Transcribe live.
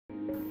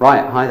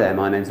Right, hi there,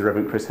 my name's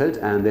Rev Chris Hood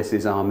and this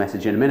is our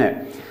message in a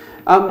minute.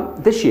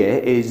 This year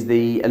is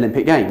the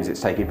Olympic Games.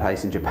 It's taking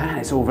place in Japan.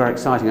 It's all very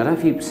exciting. I don't know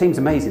if it seems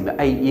amazing that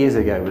 8 years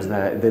ago was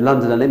the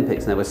London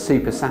Olympics, and there was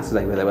Super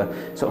Saturday where there were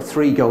sort of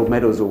 3 gold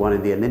medals were won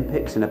in the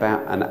Olympics in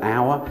about an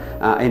hour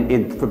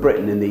for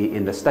Britain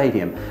in the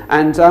stadium.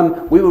 And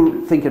we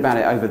were thinking about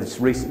it over this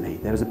recently.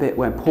 There was a bit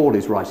where Paul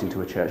is writing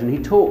to a church and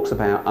he talks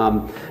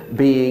about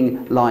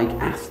being like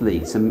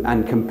athletes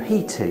and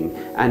competing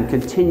and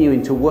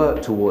continuing to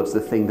work towards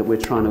the thing that we're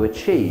trying to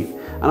achieve.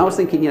 And I was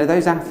thinking, you know,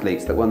 those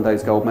athletes that won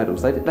those gold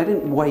medals, they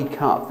didn't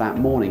wake up that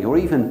morning or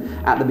even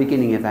at the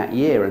beginning of that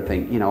year and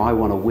think, you know, I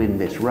want to win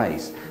this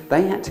race.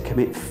 They had to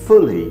commit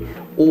fully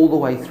all the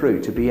way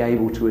through to be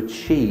able to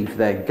achieve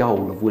their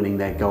goal of winning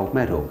their gold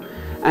medal.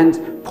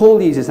 And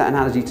Paul uses that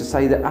analogy to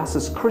say that us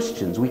as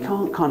Christians, we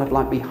can't kind of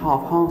like be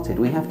half-hearted.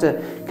 We have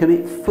to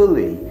commit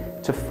fully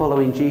to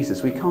following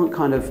Jesus. We can't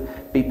kind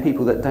of be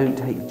people that don't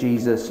take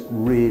Jesus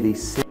really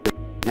seriously.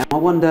 Now I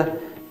wonder,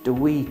 do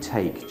we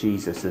take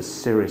Jesus as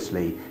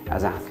seriously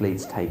as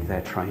athletes take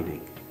their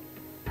training?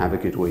 Have a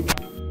good week.